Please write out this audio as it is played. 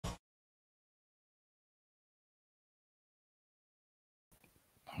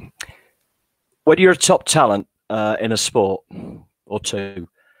When you're a top talent in a sport, or two,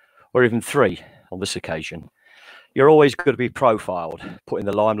 or even three on this occasion, you're always going to be profiled, put in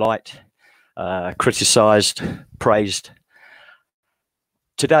the limelight, criticised, praised.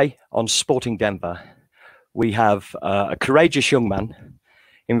 Today on Sporting Denver, we have a courageous young man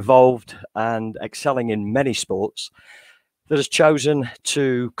involved and excelling in many sports that has chosen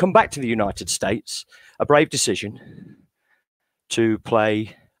to come back to the United States, a brave decision to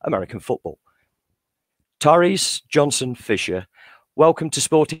play American football. Tyrese Johnson-Fisher, welcome to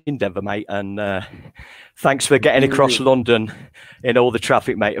Sporting Denver, mate, and thanks for getting across London in all the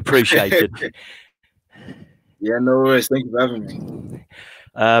traffic, mate. Appreciated. Yeah, no worries. Thank you for having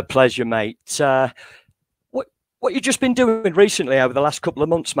me. Pleasure, mate. What you've just been doing recently over the last couple of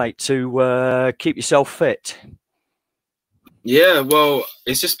months, mate, to keep yourself fit? Yeah, well,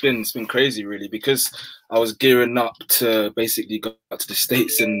 it's been crazy, really, because I was gearing up to basically go out to the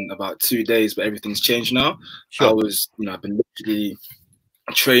States in about 2 days, but everything's changed now. Sure. I've been literally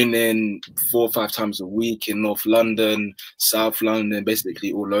training 4 or 5 times a week in North London, South London,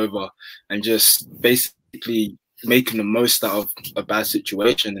 basically all over, and just basically making the most out of a bad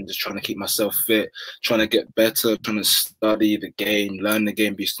situation and just trying to keep myself fit, trying to get better, trying to study the game, learn the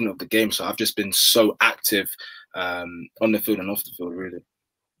game, be a student of the game. So I've just been so active on the field and off the field, really.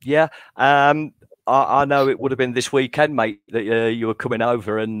 Yeah. I know it would have been this weekend, mate, that you were coming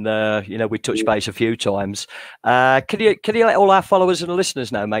over, and we touched base a few times. Can you let all our followers and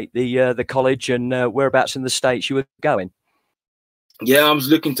listeners know, mate, the college and whereabouts in the States you were going? Yeah, I was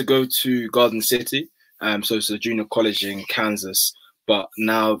looking to go to Garden City. So it's a junior college in Kansas. But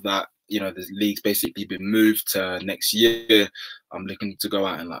now that the league's basically been moved to next year, I'm looking to go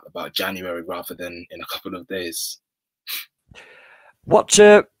out in about January rather than in a couple of days.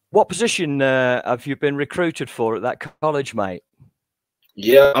 What position have you been recruited for at that college, mate?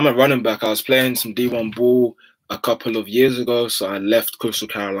 Yeah, I'm a running back. I was playing some D1 ball a couple of years ago, so I left Coastal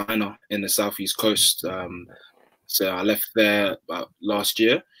Carolina in the Southeast Coast. So I left there about last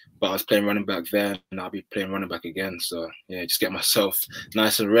year, but I was playing running back there, and I'll be playing running back again. So yeah, just get myself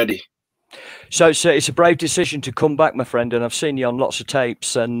nice and ready. So it's a brave decision to come back, my friend, and I've seen you on lots of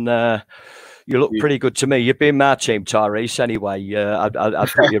tapes, and you look pretty good to me. You've been my team, Tyrese. Anyway, I'd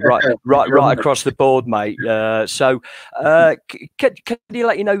put you right across the board, mate. So can you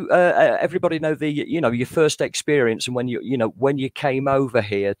let everybody know your first experience and when you came over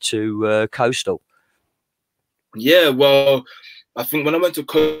here to Coastal? Yeah, well, I think when I went to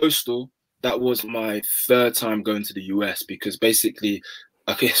Coastal, that was my 3rd time going to the US, because basically,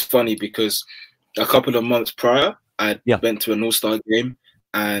 okay, it's funny because a couple of months prior, I went to an all-star game,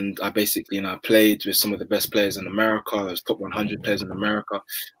 and I basically, played with some of the best players in America. I was top 100 players in America,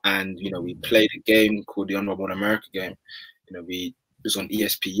 and we played a game called the Honorable America game. It was on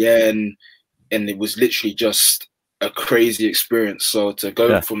ESPN, and it was literally just a crazy experience. So to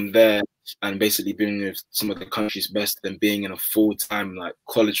go from there and basically being with some of the country's best and being in a full-time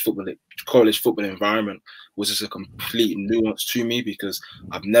college football environment was just a complete nuance to me, because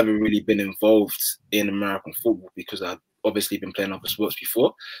I've never really been involved in American football because I've obviously been playing other sports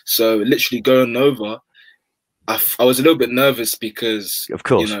before. So literally going over, I was a little bit nervous because, of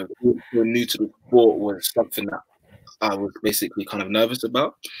course, being new to the sport was something that I was basically kind of nervous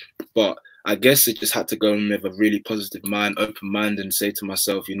about. But I guess it just had to go in with a really positive mind, open mind, and say to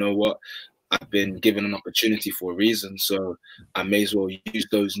myself, you know what, I've been given an opportunity for a reason, so I may as well use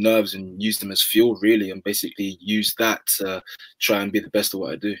those nerves and use them as fuel, really, and basically use that to try and be the best at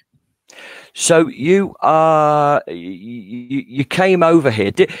what I do. So you came over here.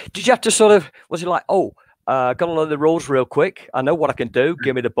 Did you have to sort of, was it like, got to learn the rules real quick, I know what I can do,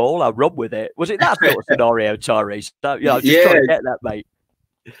 give me the ball, I'll run with it? Was it that sort of scenario, Tyrese? So, I'm just trying to get that, mate.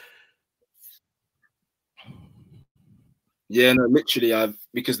 Yeah, no, literally,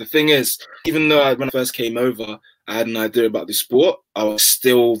 because the thing is, even though when I first came over, I had an idea about the sport, I was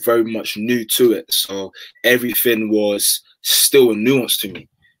still very much new to it. So everything was still a nuance to me.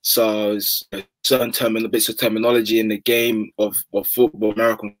 So I was certain bits of terminology in the game of football,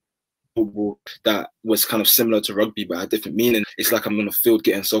 American football, that was kind of similar to rugby, but had different meaning. It's like I'm on the field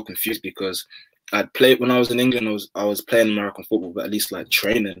getting so confused, because I'd played when I was in England. I was playing American football, but at least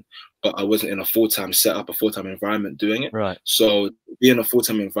training. But I wasn't in a full-time setup, a full-time environment doing it. Right. So being in a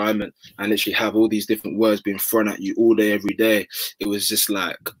full-time environment and literally have all these different words being thrown at you all day, every day, it was just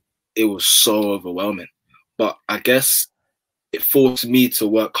it was so overwhelming. But I guess it forced me to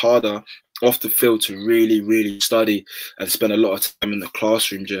work harder off the field, to really, really study and spend a lot of time in the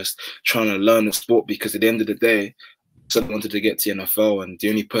classroom just trying to learn the sport, because at the end of the day, said I wanted to get to NFL, and the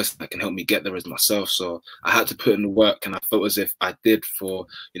only person that can help me get there is myself. So I had to put in the work, and I felt as if I did for,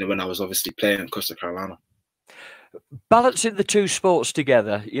 you know, when I was obviously playing in Coastal Carolina. Balancing the two sports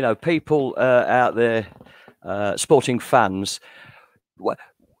together, you know, people out there, sporting fans,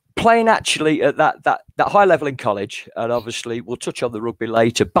 playing actually at that high level in college, and obviously we'll touch on the rugby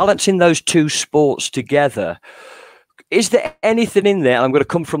later, balancing those two sports together. Is there anything in there? I'm going to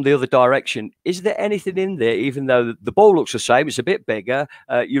come from the other direction. Is there anything in there, even though the ball looks the same, it's a bit bigger,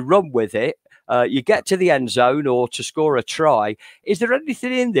 you run with it, you get to the end zone or to score a try? Is there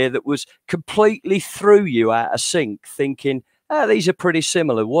anything in there that was completely threw you out of sync, thinking, these are pretty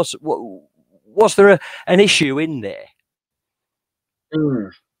similar? Was there an issue in there?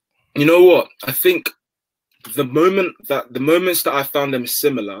 You know what? I think the moments that I found them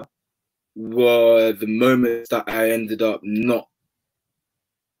similar were the moments that I ended up not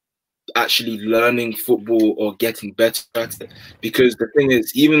actually learning football or getting better at it. Because the thing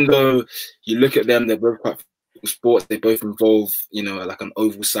is, even though you look at them, they're both quite sports, they both involve, you know, like an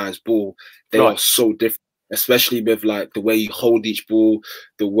oval-sized ball. They are so different, especially with like the way you hold each ball,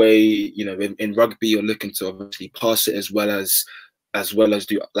 the way, you know, in rugby you're looking to obviously pass it as well as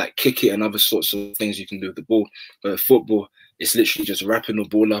do like kick it and other sorts of things you can do with the ball. But football, it's literally just wrapping the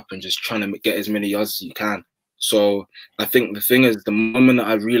ball up and just trying to get as many yards as you can. So I think the thing is, the moment that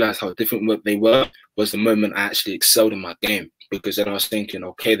I realized how different they were was the moment I actually excelled in my game, because then I was thinking,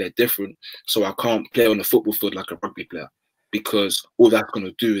 okay, they're different, so I can't play on the football field like a rugby player, because all that's going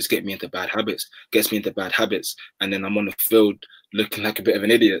to do is get me into bad habits, and then I'm on the field looking like a bit of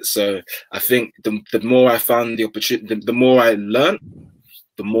an idiot. So I think the more I found the opportunity, the more I learned,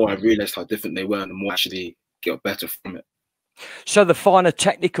 the more I realized how different they were, and the more I actually get better from it. So the finer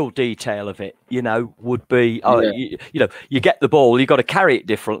technical detail of it, you know, would be, you know, you get the ball, you've got to carry it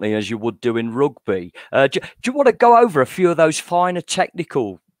differently as you would do in rugby. Do you want to go over a few of those finer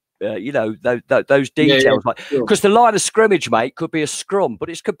technical, you know, those details? Because the line of scrimmage, mate, could be a scrum, but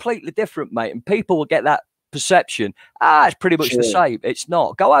it's completely different, mate. And people will get that perception, it's pretty much the same. It's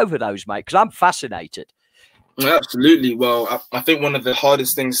not. Go over those, mate, because I'm fascinated. Absolutely. Well, I think one of the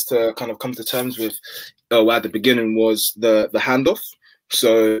hardest things to kind of come to terms with at the beginning was the handoff.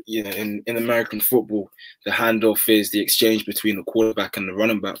 So, you know, in American football, the handoff is the exchange between the quarterback and the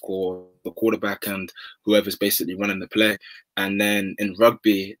running back, or the quarterback and whoever's basically running the play. And then in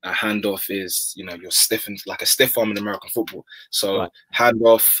rugby, a handoff is, you know, you're stiffened like a stiff arm in American football. So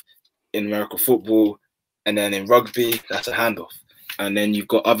handoff in American football, and then in rugby, that's a handoff. And then you've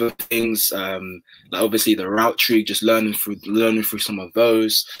got other things, like obviously the route tree, just learning through some of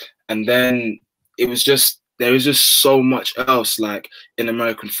those. And then there is just so much else. Like in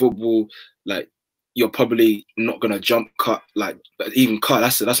American football, like you're probably not gonna jump cut, like even cut.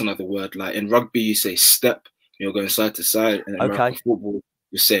 That's another word. Like in rugby, you say step, you're going side to side. And in American football,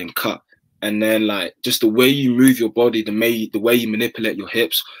 you're saying cut. And then like just the way you move your body, the way you manipulate your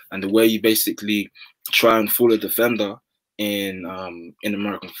hips, and the way you basically try and fool a defender in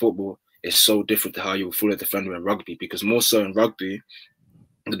American football is so different to how you would fool a defender in rugby. Because more so in rugby,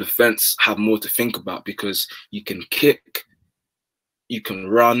 the defense have more to think about, because you can kick, you can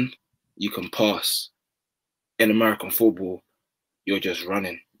run, you can pass. In American football, you're just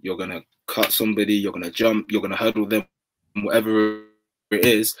running. You're gonna cut somebody, you're gonna jump, you're gonna hurdle them, whatever it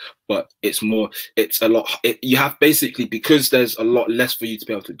is. But it's a lot. You have basically, because there's a lot less for you to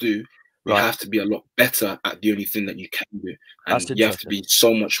be able to do, you have to be a lot better at the only thing that you can do, and you have to be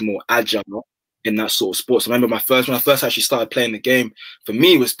so much more agile in that sort of sports. I remember when I first actually started playing the game, for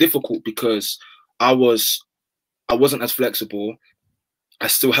me it was difficult because I wasn't as flexible. I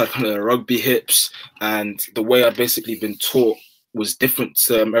still had kind of the rugby hips, and the way I'd basically been taught was different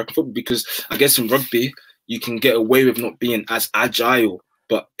to American football, because I guess in rugby you can get away with not being as agile,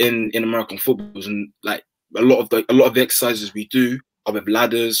 but in American football, and like a lot of the exercises we do are with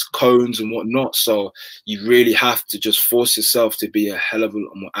ladders, cones, and whatnot. So you really have to just force yourself to be a hell of a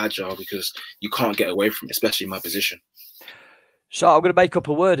lot more agile, because you can't get away from it, especially in my position. So I'm going to make up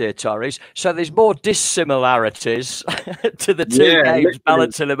a word here, Tyrese. So there's more dissimilarities to the two games,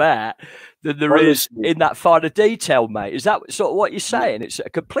 balancing them out, than there is in that finer detail, mate. Is that sort of what you're saying? It's a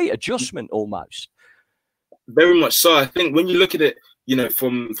complete adjustment almost. Very much so. I think when you look at it, you know,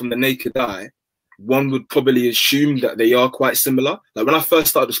 from the naked eye, one would probably assume that they are quite similar. Like when I first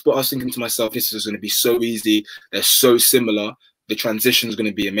started the sport, I was thinking to myself, this is going to be so easy. They're so similar. The transition is going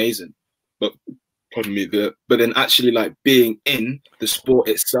to be amazing. But pardon me, but then actually like being in the sport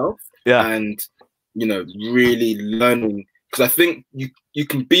itself, and you know, really learning, because I think you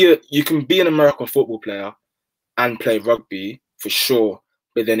can be an American football player and play rugby for sure.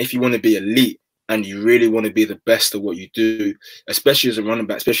 But then if you want to be elite and you really want to be the best at what you do, especially as a running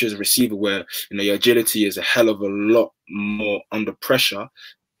back, especially as a receiver, where your agility is a hell of a lot more under pressure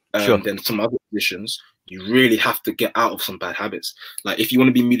than some other positions. You really have to get out of some bad habits. Like, if you want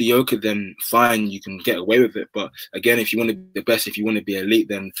to be mediocre, then fine, you can get away with it. But again, if you want to be the best, if you want to be elite,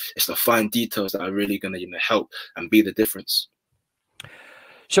 then it's the fine details that are really going to help and be the difference.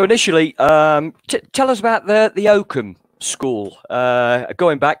 So initially, tell us about the Oakham School,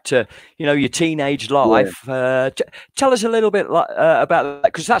 going back to your teenage life. Yeah. Tell us a little bit about that,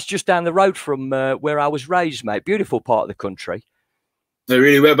 because that's just down the road from where I was raised, mate. Beautiful part of the country. So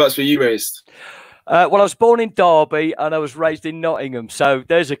really, whereabouts were you raised? Well, I was born in Derby and I was raised in Nottingham, so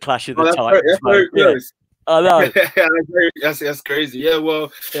there's a clash of the titles. That's very close. Yeah. I know. that's crazy. Yeah,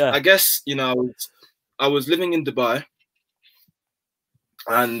 well, I guess I was living in Dubai,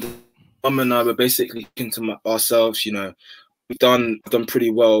 and Mum and I were basically thinking to ourselves, we've done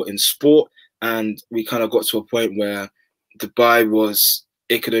pretty well in sport, and we kind of got to a point where Dubai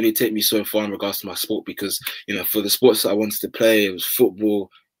it could only take me so far in regards to my sport, because for the sports that I wanted to play, it was football,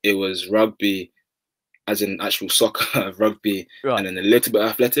 it was rugby, as in actual soccer, rugby, and then a little bit of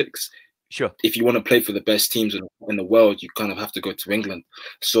athletics. Sure. If you want to play for the best teams in the world, you kind of have to go to England.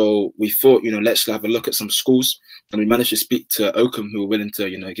 So we thought, let's have a look at some schools, and we managed to speak to Oakham, who were willing to,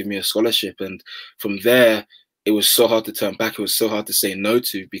 give me a scholarship. And from there, it was so hard to turn back. It was so hard to say no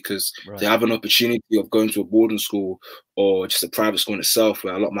to, because to have an opportunity of going to a boarding school or just a private school in itself,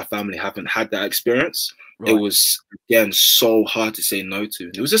 where a lot of my family haven't had that experience, it was, again, so hard to say no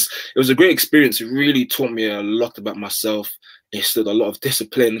to. It was a great experience. It really taught me a lot about myself. It instilled a lot of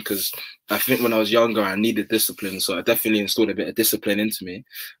discipline, because I think when I was younger, I needed discipline. So I definitely installed a bit of discipline into me.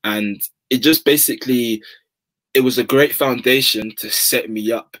 And it just basically, it was a great foundation to set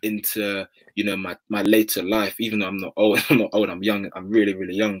me up into, my later life. Even though I'm not old, I'm young. I'm really,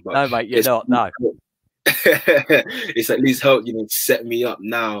 really young. But no, mate, you're not. No. It's at least helped, set me up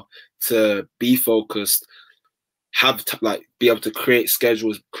now to be focused, be able to create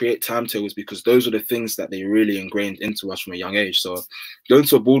schedules, create timetables, because those are the things that they really ingrained into us from a young age. So going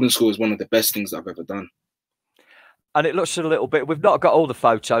to a boarding school is one of the best things I've ever done. And it looks a little bit, we've not got all the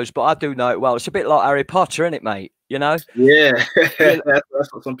photos, but I do know it well. It's a bit like Harry Potter, isn't it, mate? Yeah, that's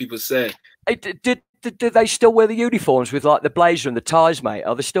what some people say. Hey, did they still wear the uniforms with like the blazer and the ties, mate?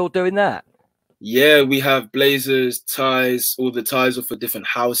 Are they still doing that? Yeah, we have blazers, ties. All the ties are for different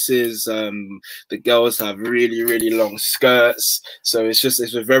houses. The girls have really, really long skirts. So it's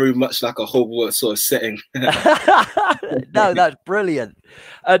very much like a Hogwarts sort of setting. No, that's brilliant.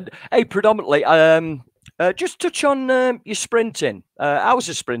 And hey, predominantly, just touch on your sprinting. I was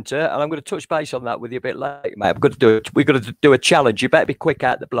a sprinter, and I'm going to touch base on that with you a bit later, mate. We've got to do a challenge. You better be quick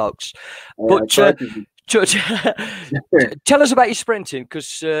out the blocks. But tell us about your sprinting,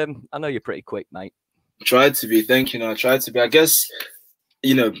 because I know you're pretty quick, mate. Tried to be. Thank you. I tried to be. I guess,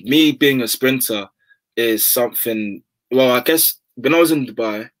 me being a sprinter is something. Well, I guess when I was in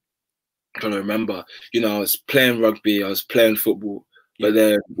Dubai, I'm trying to remember, I was playing rugby, I was playing football, but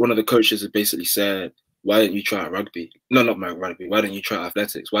then one of the coaches had basically said, why don't you try rugby? No, not my rugby. Why don't you try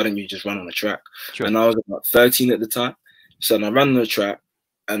athletics? Why don't you just run on the track? Sure. And I was about 13 at the time. So I ran on the track,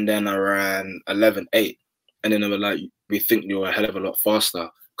 and then I ran 11.8. And then they were like, we think you're a hell of a lot faster.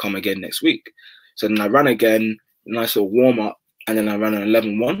 Come again next week. So then I ran again, nice little warm up, and then I ran an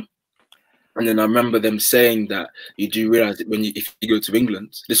 11.1. And then I remember them saying that you do realize that if you go to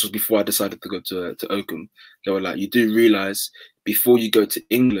England, this was before I decided to go to Oakham, they were like, you do realize before you go to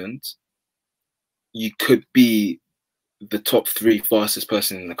England, you could be the top 3 fastest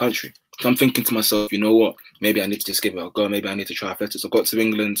person in the country. So I'm thinking to myself, you know what? Maybe I need to just give it a go. Maybe I need to try athletics. I got to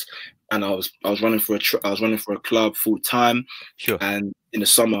England, and I was running for a club full time. Sure. And in the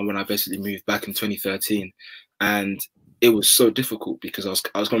summer, when I basically moved back in 2013, and it was so difficult because I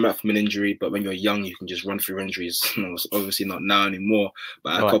was coming back from an injury. But when you're young, you can just run through injuries. It's obviously not now anymore. But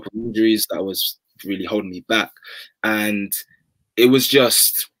I had a couple of injuries that was really holding me back, and it was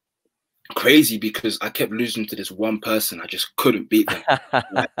just crazy because I kept losing to this one person. I just couldn't beat them.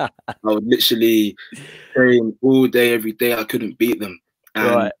 I would literally train all day, every day. I couldn't beat them,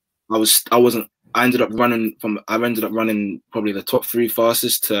 and I ended up running probably the top 3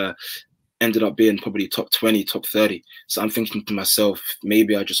 fastest to ended up being probably top 20, top 30. So I'm thinking to myself,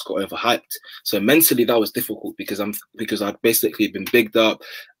 maybe I just got overhyped. So mentally that was difficult because I'd basically been bigged up.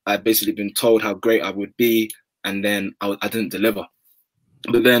 I'd basically been told how great I would be, and then I didn't deliver.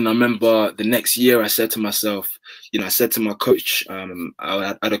 But then I remember the next year I said to myself, I said to my coach,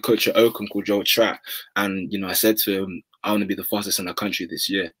 I had a coach at Oakham called Joe Track, and I said to him, I want to be the fastest in the country this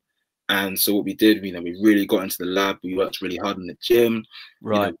year. And so what we did, we really got into the lab. We worked really hard in the gym.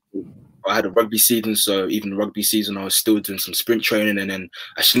 Right. I had a rugby season, so even rugby season, I was still doing some sprint training. And then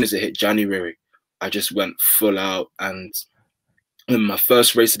as soon as it hit January, I just went full out. And in my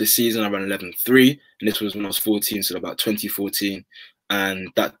first race of the season, I ran 11.3, and this was when I was 14, so about 2014. And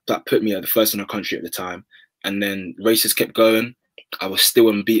that put me at the first in the country at the time. And then races kept going. I was still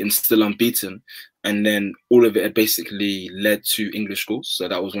unbeaten. And then all of it had basically led to English schools. So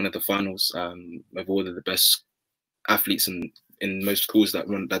that was one of the finals of all of the best athletes in most schools that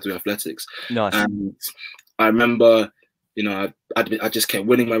do athletics. Nice. And I remember, you know, I just kept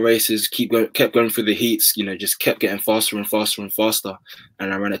winning my races, kept going through the heats, you know, just kept getting faster and faster and faster.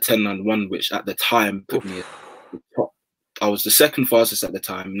 And I ran a 10.91, which at the time put me at the top. I was the second fastest at the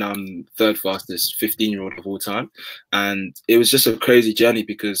time. Now I'm third fastest 15-year-old of all time. And it was just a crazy journey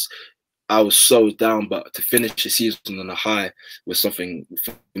because I was so down, but to finish the season on a high was something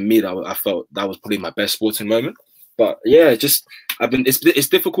for me that I felt that was probably my best sporting moment. But yeah, just it's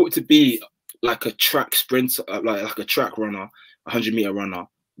difficult to be like a track sprinter, like a track runner, 100-meter runner,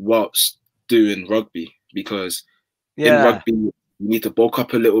 whilst doing rugby, because in rugby you need to bulk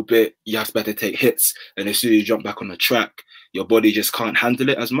up a little bit. You have to better take hits, and as soon as you jump back on the track, your body just can't handle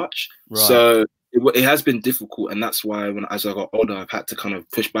it as much. Right. So it has been difficult, and that's why as I got older, I've had to kind of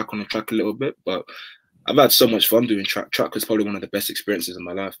push back on the track a little bit. But I've had so much fun doing track. Track was probably one of the best experiences in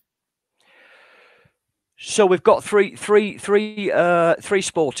my life. So we've got three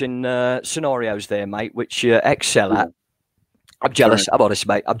sporting scenarios there, mate, which you excel at. I'm jealous. I'm honest,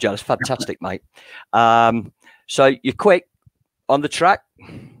 mate. I'm jealous. Fantastic, mate. So you're quick on the track.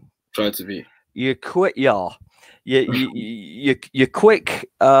 Try to be. You're quick, yeah. You're quick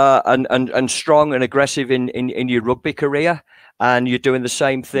and strong and aggressive in your rugby career, and you're doing the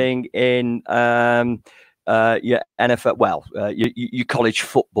same thing in your NFL. Well, your college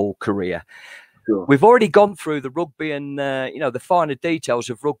football career. Sure. We've already gone through the rugby and you know, the finer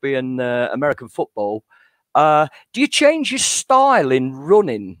details of rugby and American football. Do you change your style in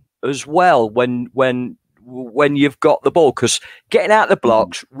running as well when you've got the ball? Because getting out the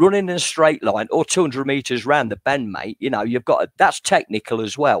blocks, running in a straight line or 200 meters round the bend, mate, you know, that's technical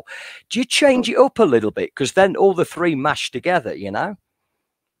as well. Do you change it up a little bit? Because then all the three mash together, you know?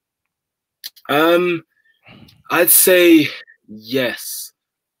 I'd say yes.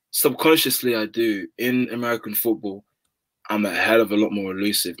 Subconsciously, I do. In American football, I'm a hell of a lot more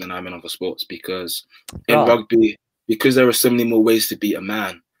elusive than I'm in other sports, because in rugby, because there are so many more ways to beat a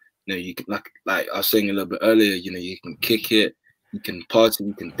man. You know, you can like I was saying a little bit earlier. You know, you can kick it, you can pass it,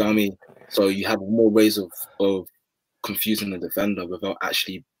 you can dummy. So you have more ways of confusing the defender without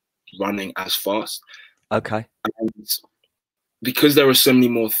actually running as fast. Okay. And because there are so many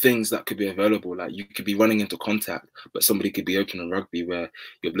more things that could be available, like you could be running into contact, but somebody could be open in rugby where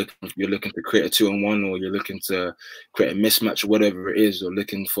you're looking to create a 2-on-1, or you're looking to create a mismatch, or whatever it is, or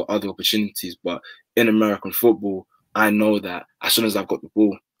looking for other opportunities. But in American football, I know that as soon as I've got the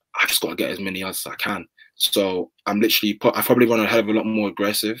ball, I just got to get as many yards as I can. So I probably run a hell of a lot more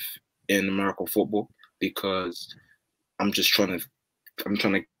aggressive in American football, because I'm trying to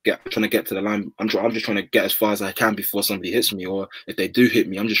get to the line. I'm just trying to get as far as I can before somebody hits me, or if they do hit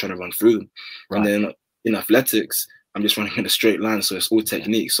me, I'm just trying to run through them. Right. And then in athletics, I'm just running in a straight line, so it's all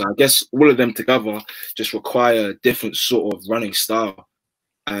technique. So I guess all of them together just require a different sort of running style.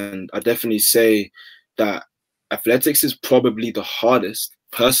 And I definitely say that athletics is probably the hardest,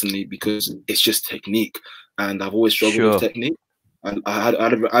 personally, because it's just technique, and I've always struggled with technique. And I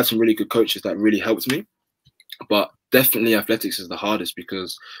had some really good coaches that really helped me, but definitely athletics is the hardest,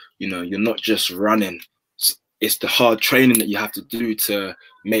 because you know, you're not just running. It's the hard training that you have to do to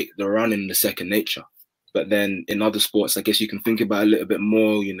make the running the second nature. But then in other sports, I guess you can think about it a little bit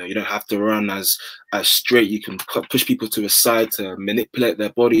more. You know, you don't have to run as straight. You can push people to a side to manipulate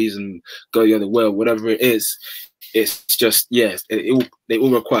their bodies and go the other way, or whatever it is. It's just, yes, they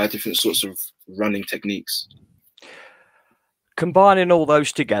all require different sorts of running techniques. Combining all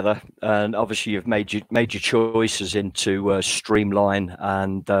those together, and obviously you've made your choices into streamline,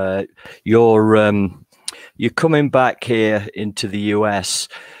 and you're coming back here into the US.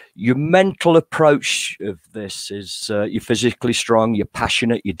 Your mental approach of this is you're physically strong, you're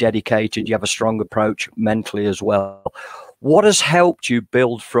passionate, you're dedicated, you have a strong approach mentally as well. What has helped you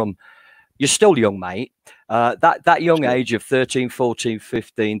build from, you're still young, mate, that young age of 13, 14,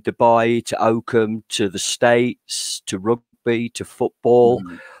 15, Dubai to Oakham to the States to rugby to football.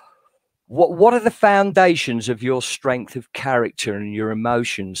 What are the foundations of your strength of character and your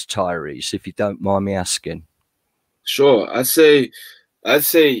emotions, Tyrese, if you don't mind me asking? Sure. I'd say,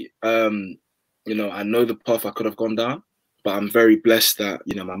 you know, I know the path I could have gone down, but I'm very blessed that,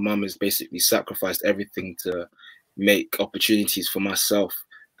 you know, my mum has basically sacrificed everything to make opportunities for myself.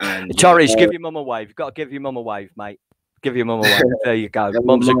 And Tyrese, give your mum a wave. You've got to give your mum a wave, mate. Give your mum a wave. There you go.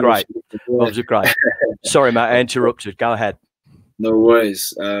 Mums are great. Mums are great. Sorry, mate, I interrupted. Go ahead. No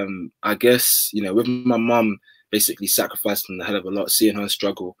worries. I guess, with my mum basically sacrificing a hell of a lot, seeing her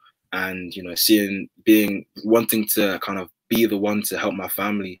struggle, and wanting to kind of be the one to help my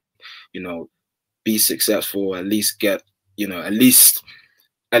family, be successful, at least get, at least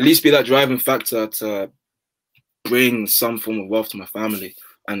be that driving factor to bring some form of wealth to my family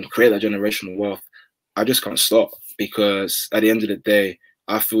and create that generational wealth. I just can't stop, because at the end of the day,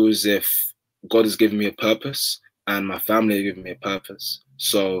 I feel as if God has given me a purpose and my family have given me a purpose.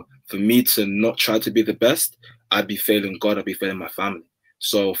 So for me to not try to be the best, I'd be failing God, I'd be failing my family.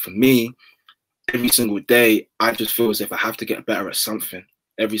 So for me, every single day, I just feel as if I have to get better at something.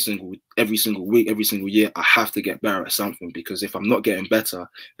 Every single week, every single year, I have to get better at something, because if I'm not getting better,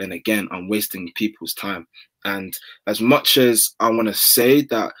 then again, I'm wasting people's time. And as much as I want to say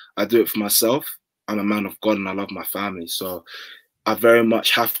that I do it for myself, I'm a man of God and I love my family. So I very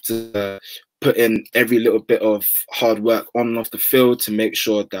much have to put in every little bit of hard work on and off the field to make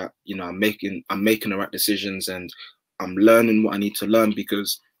sure that, I'm making the right decisions and I'm learning what I need to learn,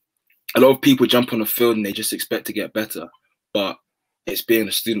 because a lot of people jump on the field and they just expect to get better. But it's being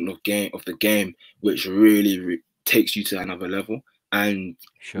a student of the game which really takes you to another level. And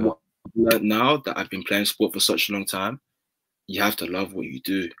what I've learned now that I've been playing sport for such a long time, you have to love what you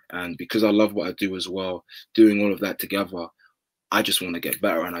do. And because I love what I do as well, doing all of that together, I just want to get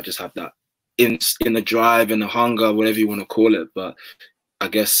better, and I just have that in the drive and the hunger, whatever you want to call it. But I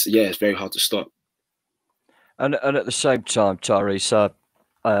guess, yeah, it's very hard to stop. And at the same time, Tyrese,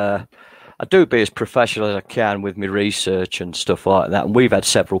 I do be as professional as I can with my research and stuff like that. And we've had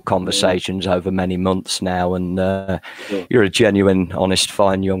several conversations over many months now. And you're a genuine, honest,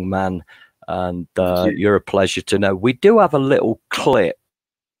 fine young man. And you're a pleasure to know. We do have a little clip,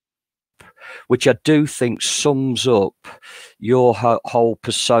 which I do think sums up your whole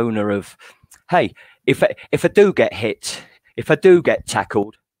persona of, hey, if I do get hit, if I do get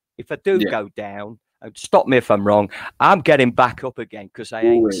tackled, if I do go down, stop me if I'm wrong, I'm getting back up again, because I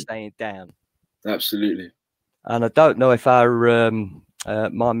ain't staying down. Absolutely. And I don't know if our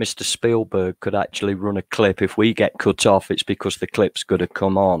my Mr. Spielberg could actually run a clip. If we get cut off, it's because the clip's going to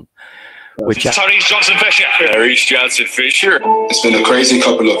come on. Which Tyrese Johnson-Fisher. Tyrese Johnson-Fisher. It's been a crazy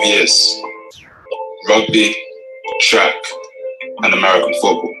couple of years. Rugby, track, and American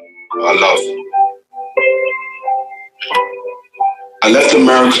football. I love. I left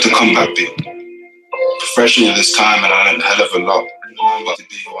America to come back big. Professionally this time, and I learned a hell of a lot. I got to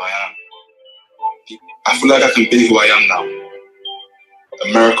be who I am. I feel like I can be who I am now.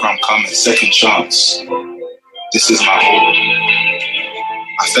 America, I'm coming. Second chance. This is my home.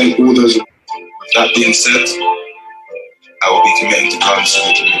 I thank all those. With that being said, I will be committing to Cardiff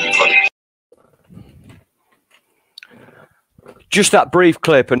Community College. Just that brief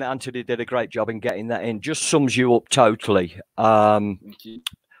clip, and Anthony did a great job in getting that in, just sums you up totally. Thank you.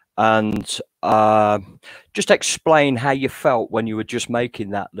 And just explain how you felt when you were just making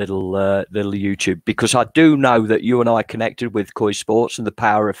that little YouTube, because I do know that you and I connected with Koi Sports and the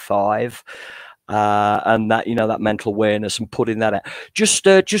Power of Five, and that, that mental awareness and putting that out. Just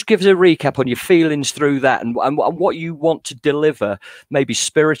give us a recap on your feelings through that, and what you want to deliver, maybe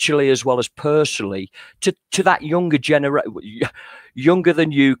spiritually as well as personally, to that younger generation, younger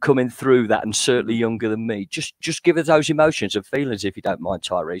than you coming through that, and certainly younger than me. Just give us those emotions and feelings, if you don't mind,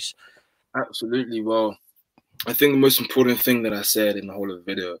 Tyrese. Absolutely. Well, I think the most important thing that I said in the whole of the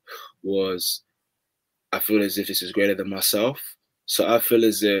video was, I feel as if this is greater than myself. So I feel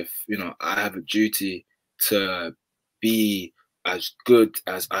as if, I have a duty to be as good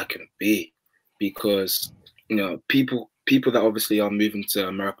as I can be, because, people that obviously are moving to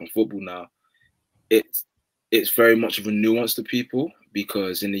American football now, it's very much of a nuance to people,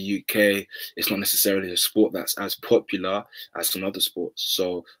 because in the UK, it's not necessarily a sport that's as popular as some other sports.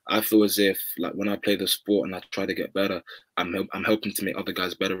 So I feel as if, like, when I play the sport and I try to get better, I'm helping to make other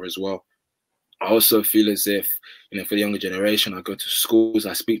guys better as well. I also feel as if, for the younger generation, I go to schools,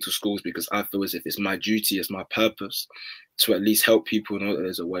 I speak to schools, because I feel as if it's my duty, it's my purpose to at least help people know that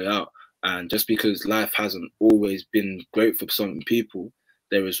there's a way out. And just because life hasn't always been great for some people,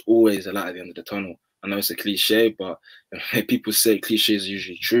 there is always a light at the end of the tunnel. I know it's a cliche, but people say cliches are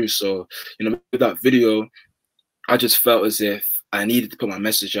usually true. So, with that video, I just felt as if I needed to put my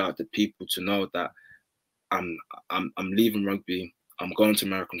message out to people to know that I'm leaving rugby, I'm going to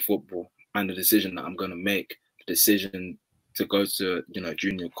American football. And the decision that I'm going to make, the decision to go to,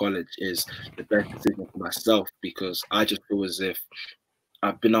 junior college, is the best decision for myself, because I just feel as if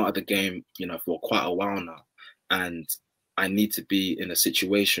I've been out of the game, for quite a while now. And I need to be in a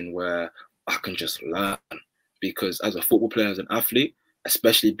situation where I can just learn. Because as a football player, as an athlete,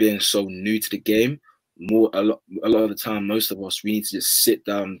 especially being so new to the game, a lot of the time, most of us, we need to just sit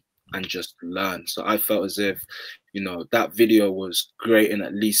down and just learn. So I felt as if, you know, that video was great in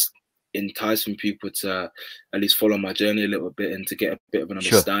at least enticing people to at least follow my journey a little bit and to get a bit of an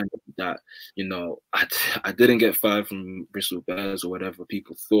understanding that, you know, I didn't get fired from Bristol Bears or whatever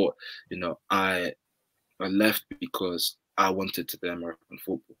people thought. You know, I left because I wanted to play American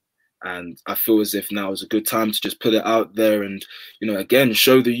football. And I feel as if now is a good time to just put it out there and, you know, again,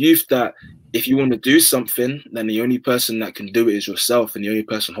 show the youth that if you want to do something, then the only person that can do it is yourself, and the only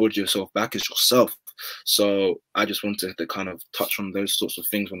person holding yourself back is yourself. So I just wanted to kind of touch on those sorts of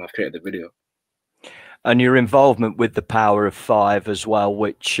things when I created the video. And your involvement with the Power of Five as well,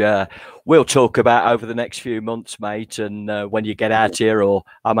 which we'll talk about over the next few months, mate. And when you get out here, or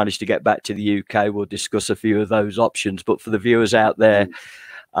I manage to get back to the UK, we'll discuss a few of those options. But for the viewers out there,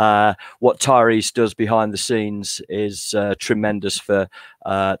 what Tyrese does behind the scenes is tremendous for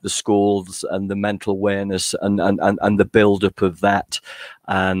the schools and the mental awareness and the build-up of that.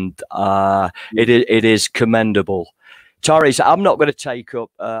 And it is commendable. Tyrese, I'm not going to take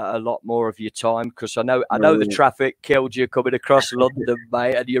up a lot more of your time, because I know the traffic killed you coming across London,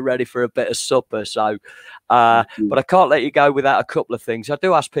 mate, and you're ready for a bit of supper. So, but I can't let you go without a couple of things. I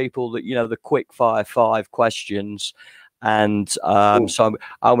do ask people that, you know, the quick fire 5 questions, and so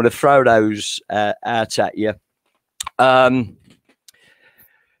I'm going to throw those out at you.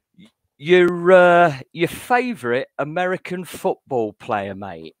 Your favourite American football player,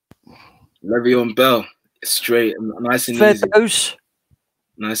 mate? Le'Veon Bell. Straight, nice and easy. Those?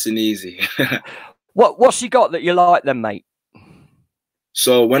 Nice and easy. What's he got that you like then, mate?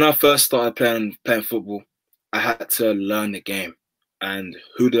 So when I first started playing football, I had to learn the game. And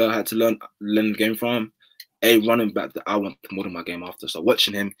who did I have to learn the game from? A running back that I want to model my game after. So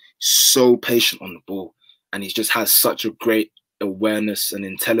watching him, so patient on the ball, and he just has such a great awareness and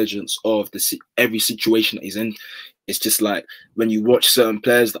intelligence of every situation that he's in. It's just like when you watch certain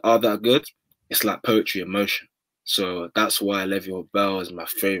players that are that good, it's like poetry in motion. So that's why Le'Veon Bell is my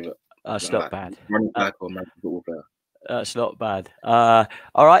favorite. That's not bad. Running back or American football player. That's not bad. All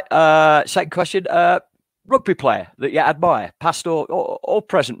right. Second question. Rugby player that you admire, past or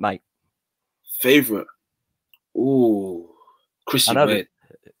present, mate? Favorite? Ooh, Christian Wade.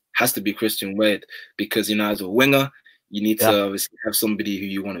 Has to be Christian Wade, because, you know, as a winger, you need to obviously have somebody who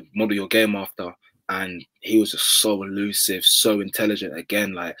you want to model your game after. And he was just so elusive, so intelligent.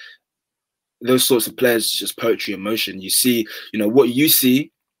 Again, like, those sorts of players, just poetry in motion. You see, you know, what you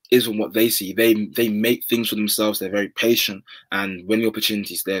see isn't what they see. They make things for themselves. They're very patient, and when the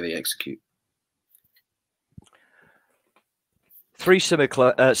opportunity's there, they execute. 3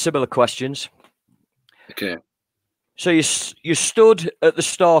 similar questions. Okay. So you stood at the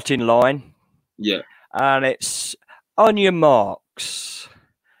starting line. Yeah. And it's on your marks,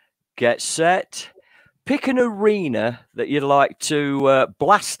 get set. Pick an arena that you'd like to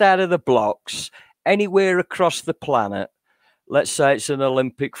blast out of the blocks anywhere across the planet. Let's say it's an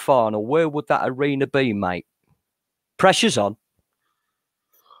Olympic final. Where would that arena be, mate? Pressure's on.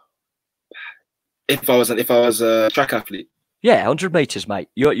 If I was a track athlete. Yeah, 100 meters, mate.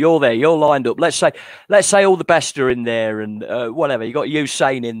 You're there. You're lined up. Let's say all the best are in there, and whatever. You got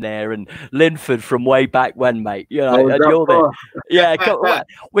Usain in there, and Linford from way back when, mate. You know, and you're there. Yeah,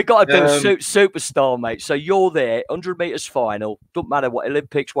 we got to do a superstar, mate. So you're there, 100 meters final. Don't matter what,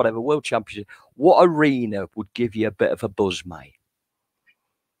 Olympics, whatever, World Championship. What arena would give you a bit of a buzz, mate?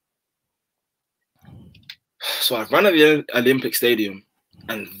 So I've run at the Olympic Stadium,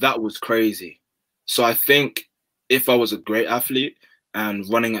 and that was crazy. So I think if I was a great athlete and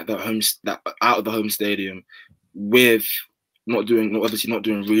running at out of the home stadium with obviously not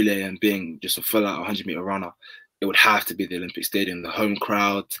doing relay and being just a full out 100-meter runner, it would have to be the Olympic Stadium, the home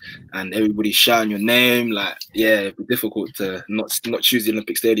crowd and everybody shouting your name. Like, yeah, it'd be difficult to not choose the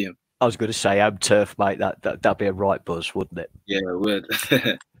Olympic Stadium. I was going to say home turf, mate. That'd be a right buzz, wouldn't it? Yeah, it would.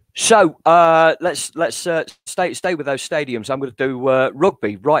 So let's stay with those stadiums. I'm going to do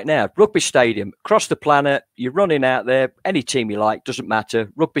rugby right now. Rugby stadium across the planet. You're running out there. Any team you like, doesn't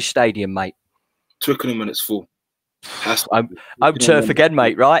matter. Rugby stadium, mate. Twickenham when it's full. Home turf again,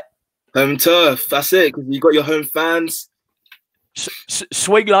 mate. Right? Home turf. That's it. Because you got your home fans.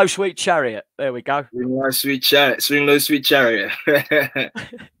 Swing low, sweet chariot. There we go. Swing low, sweet chariot. Swing low, sweet chariot.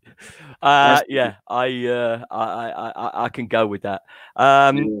 Yeah, I can go with that.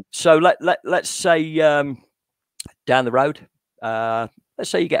 So let's say down the road, let's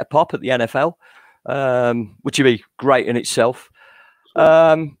say you get a pop at the NFL, which would be great in itself.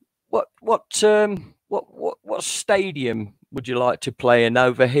 What what stadium would you like to play in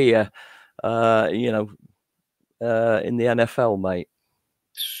over here? You know, in the NFL, mate.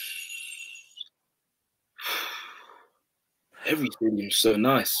 Every stadium's so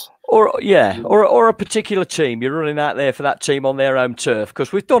nice. Or yeah, or a particular team. You're running out there for that team on their home turf,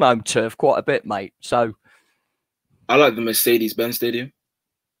 because we've done home turf quite a bit, mate. So I like the Mercedes-Benz Stadium.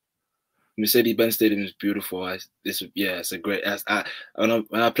 Mercedes-Benz Stadium is beautiful. It's a great. When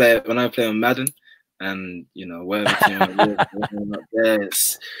I play on Madden, and you know wherever team up there,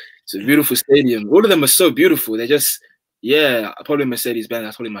 it's a beautiful stadium. All of them are so beautiful. They just probably Mercedes-Benz.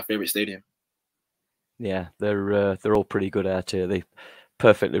 That's probably my favorite stadium. Yeah, they're all pretty good out here. They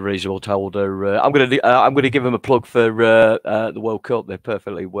perfectly reasonable to hold. I'm gonna give them a plug for the World Cup. They're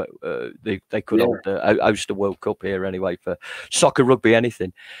perfectly they could host a World Cup here anyway for soccer, rugby,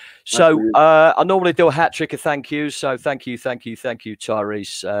 anything. So I normally do a hat trick of thank yous. So thank you,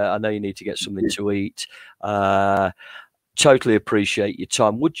 Tyrese. I know you need to get something to eat. Totally appreciate your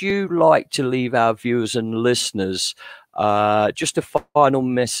time. Would you like to leave our viewers and listeners just a final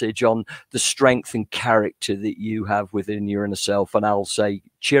message on the strength and character that you have within your inner self? And I'll say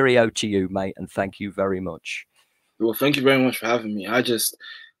cheerio to you, mate, and thank you very much. Well, thank you very much for having me. I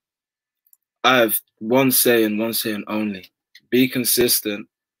have one saying only: be consistent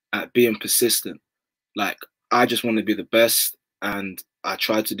at being persistent. Like, I just want to be the best, and I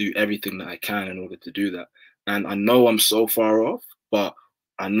try to do everything that I can in order to do that. And I know I'm so far off, but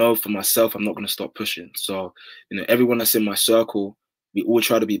I know for myself, I'm not going to stop pushing. So, you know, everyone that's in my circle, we all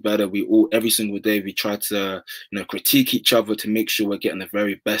try to be better. We all, every single day, we try to, you know, critique each other to make sure we're getting the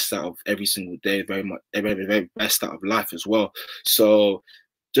very best out of every single day, very best out of life as well. So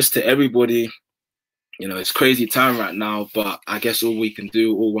just to everybody, you know, it's crazy time right now, but I guess all one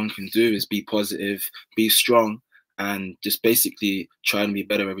can do is be positive, be strong, and just basically try and be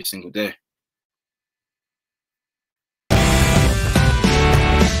better every single day.